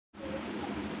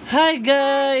Hi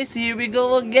guys, here we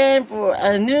go again for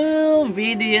a new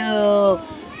video.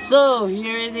 So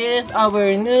here it is,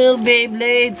 our new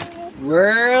Beyblade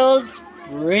World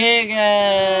Spriggan.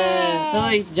 So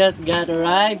it just got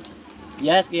arrived.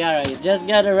 Yes, Kiara, it just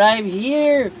got arrived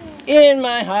here in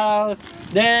my house.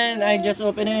 Then I just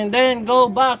open it, then go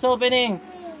box opening.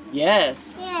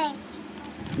 Yes. Yes.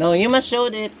 No, you must show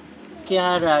it,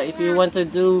 Kiara, if you want to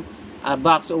do a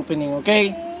box opening,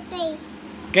 okay? Okay.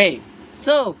 Okay,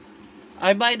 so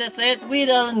I buy the set with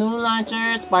a new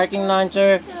launcher, Sparking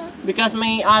launcher, because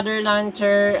my other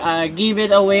launcher, I give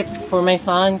it away for my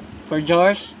son, for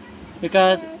George,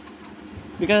 because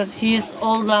his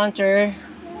old launcher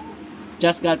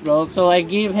just got broke. So I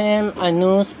give him a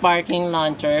new Sparking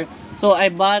launcher. So I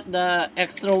bought the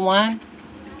extra one.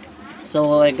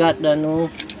 So I got the new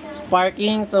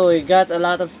Sparking. So I got a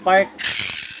lot of spark.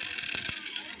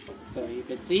 So you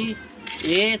can see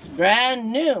it's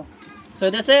brand new. So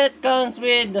the set comes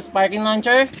with the Sparking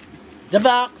launcher, the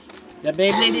box, the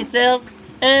Beyblade itself,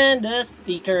 and the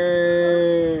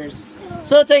stickers.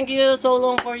 So thank you so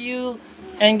long for you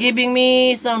and giving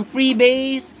me some free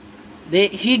base.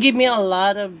 He gave me a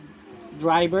lot of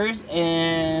drivers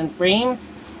and frames.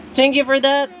 Thank you for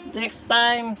that. Next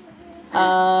time,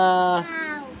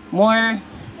 more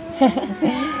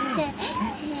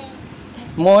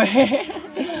more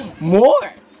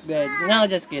more good. No,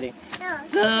 just kidding.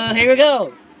 So here we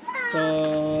go.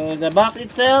 So the box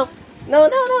itself, no,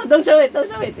 don't show it,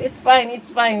 it's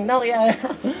fine. No, yeah.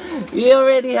 We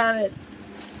already have it,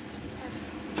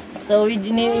 so we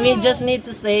just need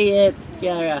to say it,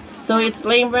 Kiara. So it's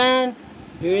Lane brand.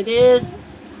 Here it is,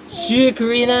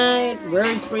 Superking,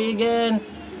 World Spriggan,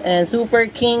 and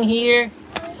Superking here.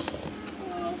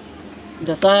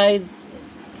 The sides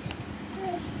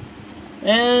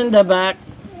and the back.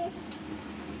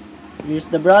 Here's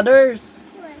the brothers,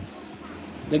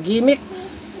 the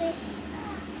gimmicks.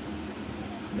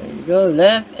 There you go,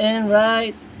 left and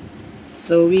right.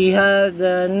 So we have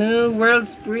the new World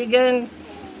Spriggan.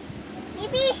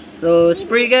 So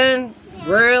Spriggan,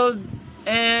 World,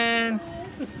 and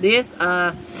what's this?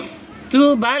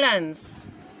 Tool balance.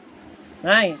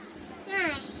 Nice.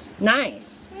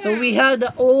 So we have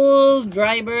the old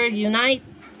driver Unite.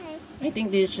 I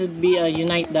think this should be a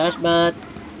Unite dash, but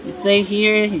it say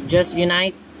here just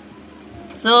Unite.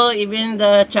 So even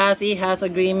the chassis has a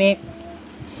gimmick.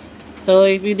 So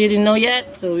if you didn't know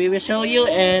yet, so we will show you,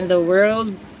 and the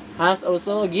world has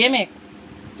also a gimmick.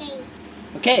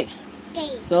 Okay.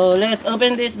 So let's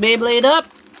open this Beyblade up.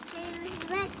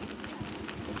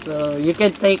 So you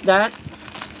can take that,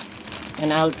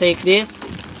 and I'll take this.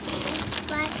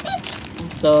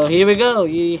 So here we go.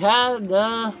 You have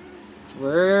the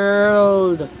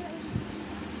world.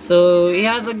 So it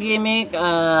has a gimmick,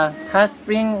 has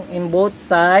spring in both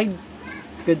sides.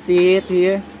 You could see it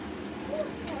here.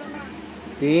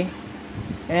 See?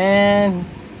 And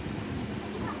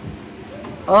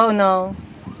oh no,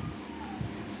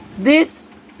 this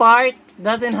part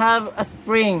doesn't have a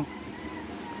spring.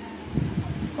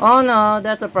 Oh no,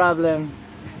 that's a problem.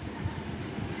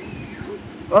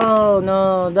 Oh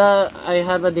no, I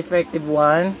have a defective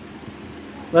one,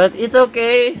 but it's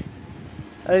okay.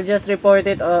 I'll just report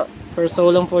it for so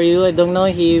long for you. I don't know,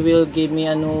 he will give me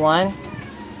a new one.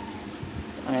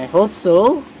 I hope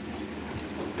so.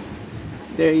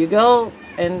 There you go.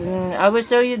 And I will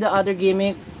show you the other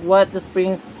gimmick, what the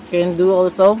springs can do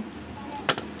also.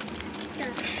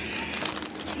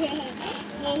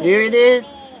 Here it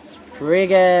is,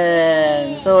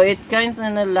 Spriggan. So it kinds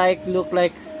of like look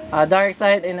like a dark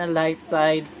side and a light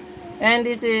side. And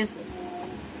this is,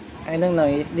 I don't know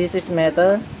if this is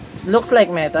metal. Looks like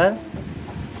metal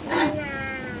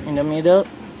in the middle.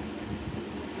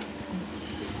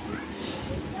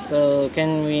 So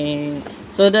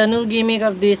the new gimmick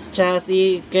of this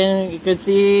chassis, you could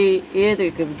see it,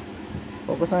 you could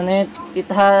focus on it. It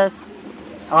has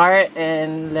R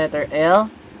and letter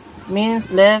L, means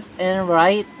left and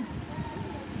right.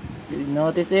 You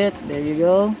notice it? There you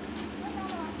go.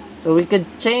 So we could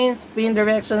change spin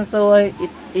direction, so it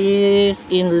is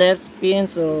in left spin.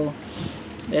 So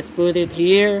let's put it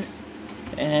here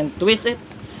and twist it.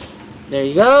 There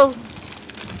you go.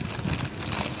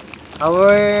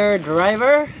 Our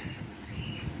driver.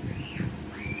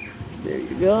 There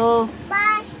you go.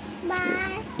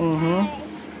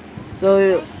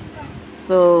 So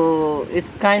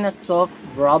it's kind of soft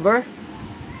rubber.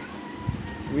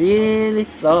 Really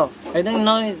soft. I don't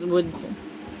know it would.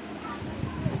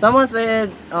 Someone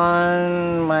said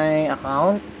on my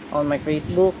account, on my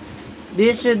Facebook,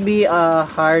 this should be a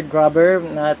hard rubber,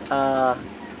 not a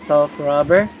soft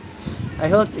rubber. I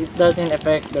hope it doesn't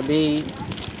affect the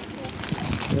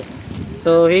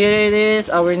So here it is,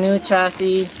 our new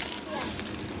chassis.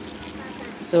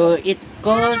 So it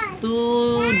goes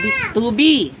to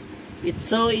 2B.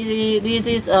 This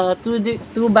is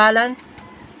 2 balance.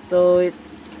 So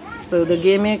the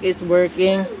gimmick is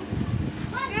working.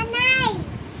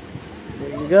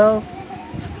 There you go.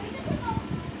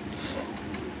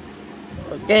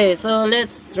 Okay, so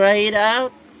let's try it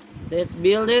out. Let's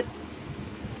build it.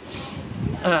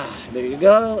 There you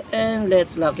go, and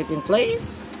let's lock it in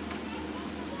place.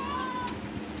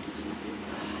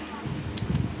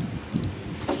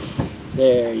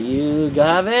 There you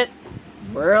have it.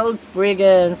 World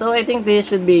Spriggan. So I think this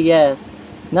should be yes.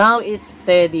 Now it's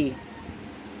steady.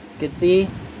 You can see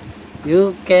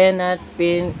you cannot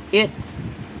spin it.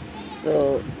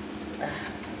 So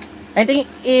I think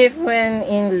if when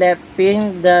in left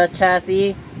spin the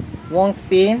chassis won't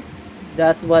spin.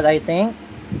 That's what I think.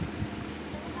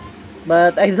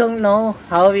 But I don't know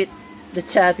how the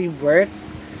chassis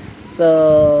works.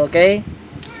 So okay.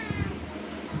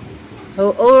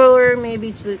 So or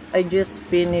maybe I just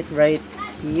spin it right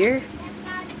here.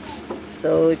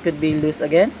 So it could be loose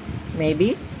again.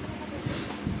 Maybe.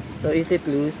 So is it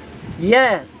loose?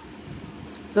 Yes.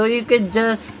 So you could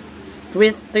just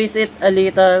twist it a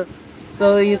little.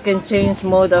 So you can change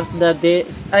mode of the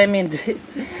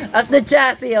of the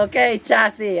chassis. Okay,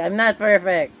 chassis. I'm not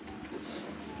perfect.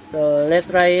 So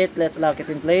let's try it. Let's lock it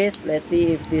in place. Let's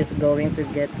see if this is going to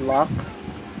get locked.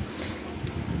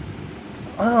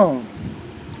 Oh.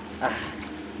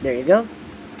 There you go.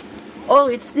 Oh,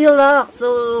 it's still locked.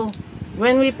 So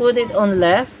when we put it on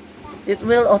left, it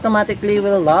will automatically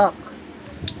lock.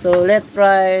 So let's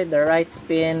try the right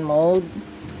spin mode.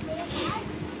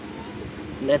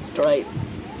 Let's try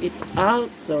it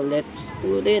out. So let's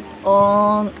put it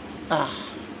on.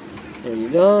 There you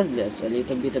go. Just a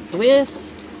little bit of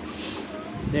twist.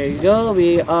 There you go.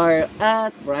 We are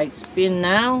at right spin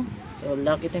now. So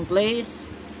lock it in place.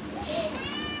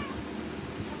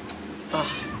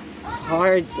 It's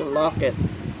hard to lock it.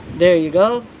 There you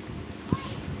go.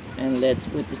 And let's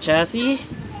put the chassis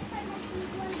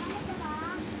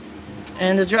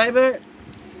and the driver.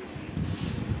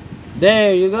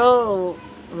 There you go.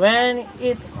 When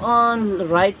it's on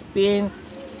right spin,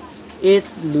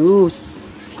 it's loose.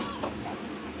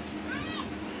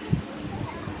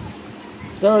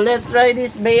 So let's try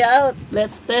this bay out.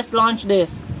 Let's test launch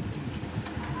this.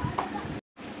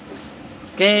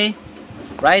 Okay,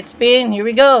 right spin. Here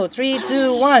we go. 3,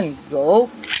 2, 1,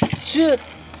 go. Shoot.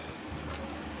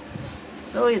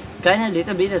 So it's kind of a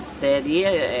little bit steady.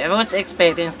 I was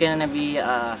expecting it's gonna be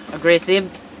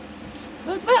aggressive,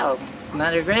 but well, it's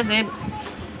not aggressive.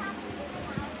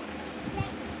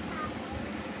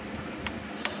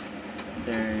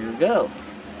 There you go.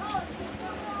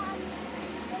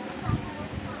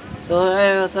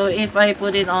 So if I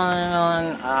put it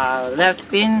on left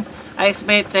spin, I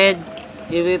expected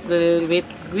it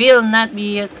will not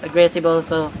be as aggressive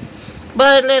also.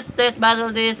 But let's test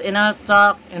battle this. Enough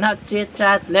talk, enough chit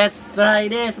chat. Let's try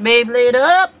this. Beyblade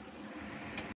up.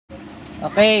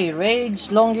 Okay, Rage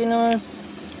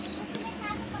Longinus.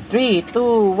 3,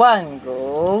 2, 1,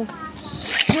 go.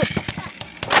 Shoot.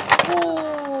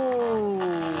 Oh.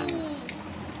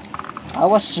 I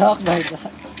was shocked by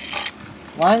that.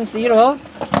 1-0.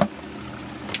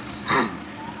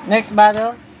 Next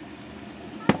battle.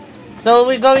 So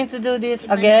we're going to do this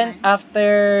again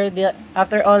after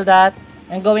all that.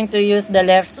 I'm going to use the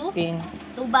left spin.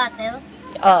 2 battle?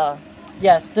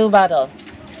 Yes, 2 battle.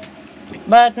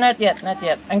 But not yet.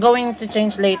 I'm going to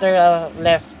change later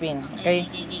left spin. Okay?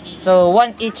 So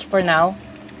 1 each for now.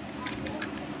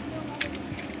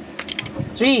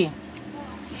 3,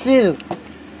 2.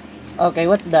 Okay,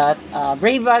 what's that?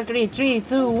 Brave Valkyrie. 3,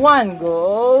 2, 1,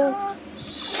 go.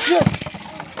 Shoot.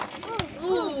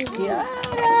 Yeah.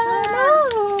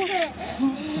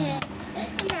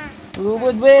 Who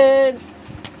would win?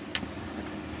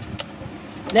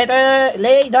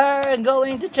 Later, I'm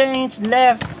going to change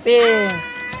left spin.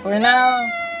 For now.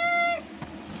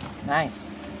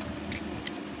 Nice.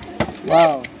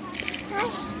 Wow.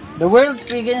 The World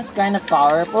Spriggan is kind of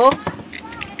powerful.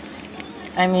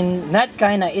 I mean, not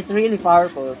kinda, it's really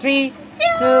powerful. 3,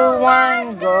 2,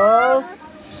 1, go.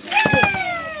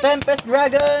 Tempest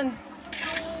Dragon.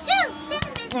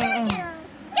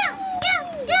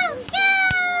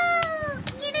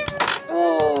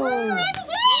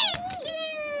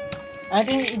 I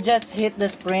think it just hit the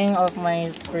spring of my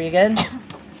Spriggan,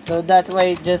 so that's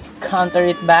why it just counter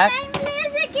it back.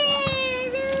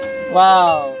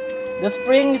 Wow, the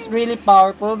spring is really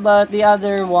powerful, but the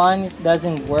other one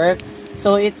doesn't work,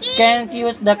 so it can't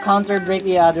use the counter break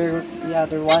the other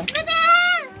one.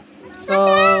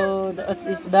 So that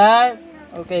is that.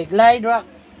 Okay, glide rock.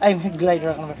 I mean glide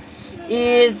rock number.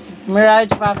 It's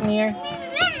Mirage Fafnir.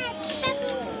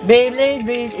 Beyblade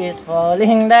Bridge is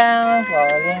falling down,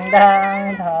 falling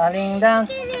down, falling down.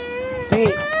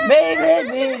 Three. Beyblade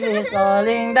Bridge is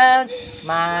falling down,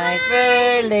 my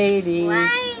fair lady. Why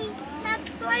not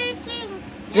working?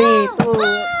 3, 2.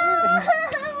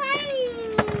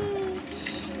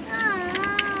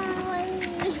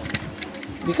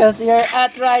 Because you're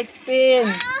at right spin.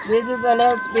 This is a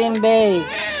left spin base.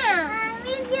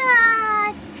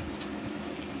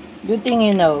 Good thing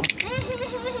you know.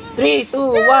 3, 2,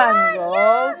 1,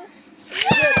 go.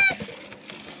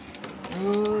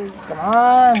 Ooh, come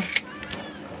on.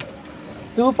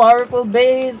 2 powerful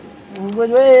base. Who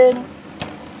would win?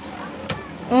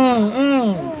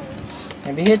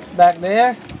 Maybe hits back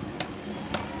there.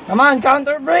 Come on,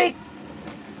 counter break.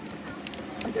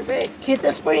 Counter break. Hit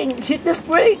the spring. Hit the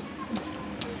spring.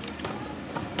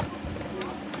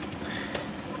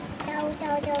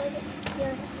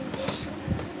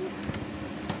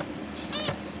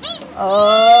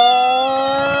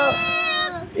 Oh,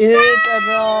 it's a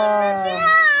draw.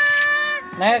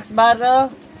 Next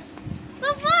battle.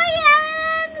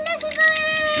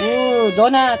 Ooh,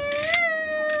 donut.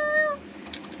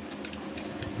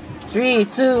 3,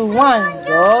 2, 1,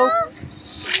 go.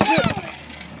 Shoot.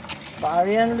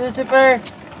 Varian Lucifer.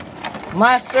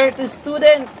 Master to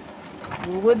student.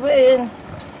 Who would win?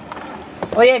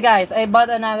 Oh yeah, guys, I bought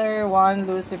another one,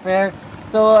 Lucifer,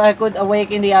 so I could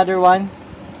awaken the other one.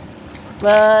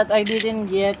 But I didn't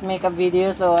yet make a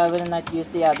video, so I will not use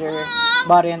the other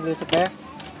Varian Lucifer.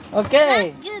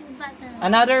 Okay.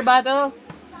 Another battle.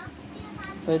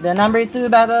 So the number 2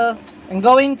 battle. I'm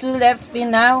going to left spin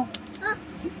now.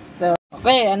 So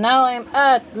okay, and now I'm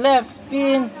at left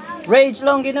spin. Rage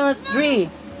Longinus. 3,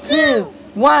 2,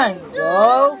 1,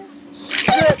 go.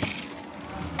 Shoot.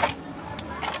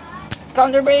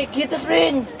 Counter break. Hit the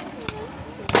springs.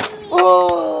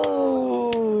 Ooh.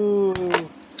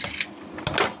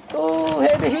 Ooh,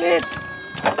 heavy hits.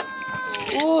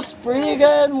 Ooh,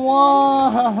 Spriggan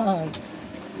won.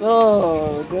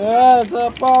 So that's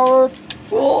a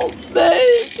powerful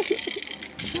bait.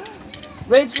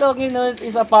 Rage Longinus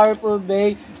is a powerful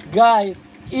bait. Guys,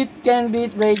 it can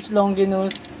beat Rage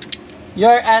Longinus.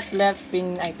 You're at left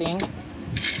spin, I think.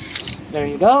 There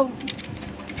you go.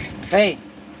 Okay.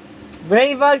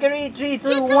 Brave Valkyrie, 3,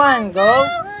 2, 1, go.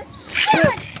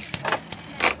 Shoot.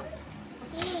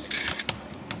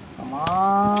 Come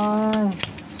on.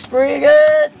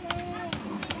 Spriggan.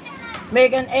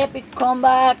 Make an epic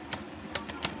comeback.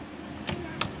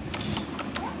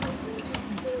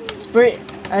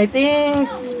 I think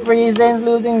Spriggan's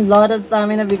losing a lot of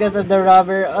stamina because of the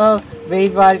rubber of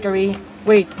Brave Valkyrie.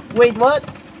 Wait, what?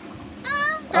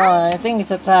 Oh, I think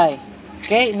it's a tie.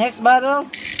 Okay, next battle.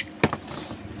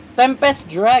 Tempest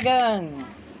Dragon.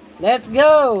 Let's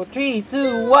go. 3,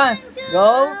 2, 1,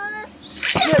 go.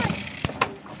 Shoot.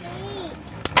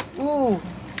 Ooh.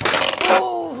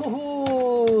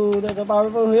 Ooh, that's a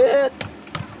powerful hit.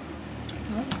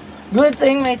 Good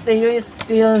thing my stereo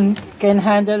still can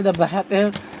handle the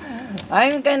battle.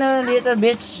 I'm kinda a little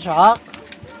bit shocked.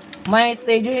 My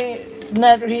stereo is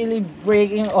not really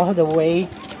breaking all the way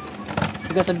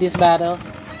because of this battle.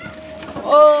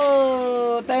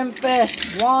 Oh,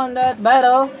 Tempest won that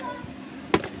battle.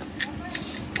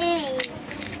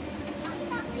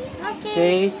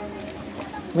 Okay.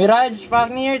 Mirage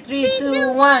Fafnir, 3,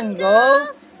 2, 1, go.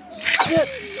 Shoot.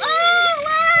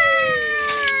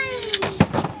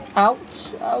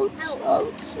 Ouch, ouch,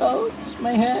 ouch, ouch.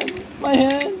 My hand, my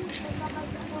hand.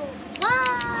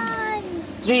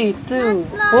 3, 2,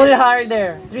 pull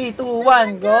harder. 3, 2,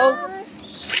 1, go.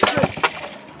 Shoot.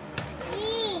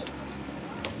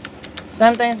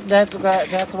 Sometimes that's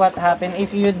what happens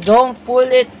if you don't pull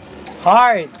it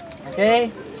hard.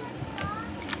 Okay?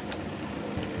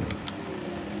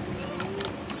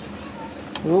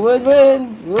 Who would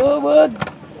win? Who would?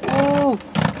 Ooh.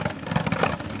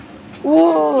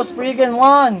 Ooh, Spriggan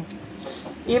won.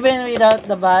 Even without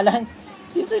the balance.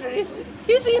 He's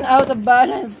in out of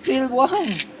balance. Still won.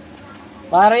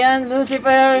 Varian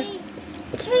Lucifer.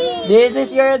 This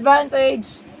is your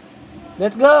advantage.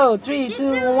 Let's go. 3,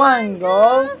 2, 1,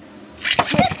 go.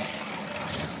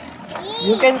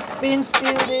 You can spin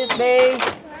still this day.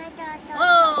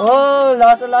 Oh,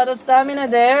 lost a lot of stamina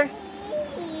there.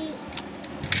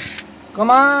 Come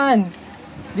on.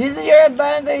 This is your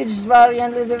advantage,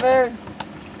 Varian Lucifer.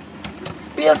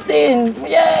 Spill spin.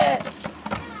 Yeah.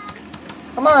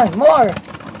 Come on, more.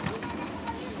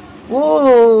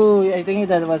 Ooh, I think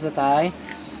that was a tie.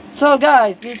 So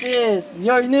guys, this is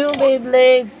your new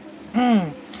Beyblade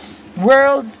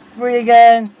World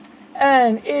Spriggan.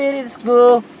 and it is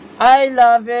cool. I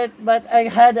love it, but I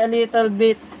had a little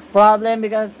bit problem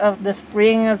because of the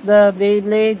spring of the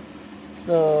Beyblade.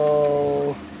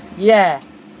 So yeah,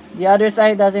 the other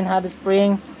side doesn't have a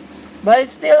spring, but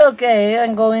it's still okay.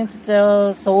 I'm going to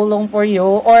tell Solong for you,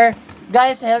 or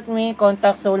guys help me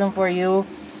contact Solong for you.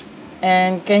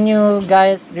 And can you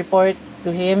guys report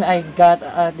to him I got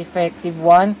a defective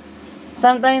one?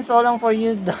 Sometimes Solong for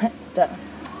you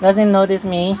doesn't notice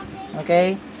me.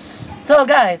 Okay. So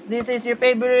guys, this is your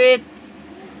favorite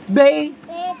Bay?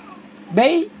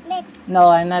 Bay? No,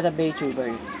 I'm not a Bay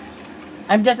tuber.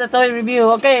 I'm just a toy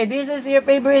review. Okay, this is your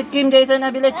favorite Kim Jason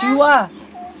Abila Chua.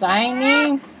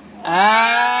 Signing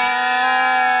out.